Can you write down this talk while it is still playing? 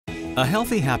A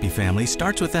healthy, happy family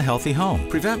starts with a healthy home.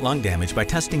 Prevent lung damage by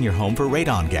testing your home for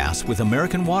radon gas with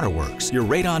American Waterworks, your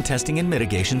radon testing and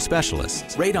mitigation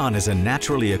specialists. Radon is a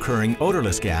naturally occurring,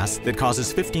 odorless gas that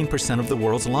causes 15% of the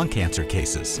world's lung cancer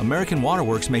cases. American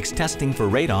Waterworks makes testing for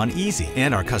radon easy,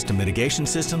 and our custom mitigation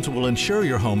systems will ensure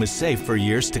your home is safe for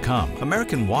years to come.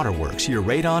 American Waterworks, your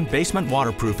radon, basement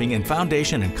waterproofing, and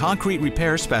foundation and concrete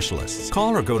repair specialists.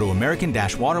 Call or go to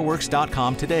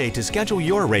american-waterworks.com today to schedule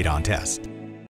your radon test.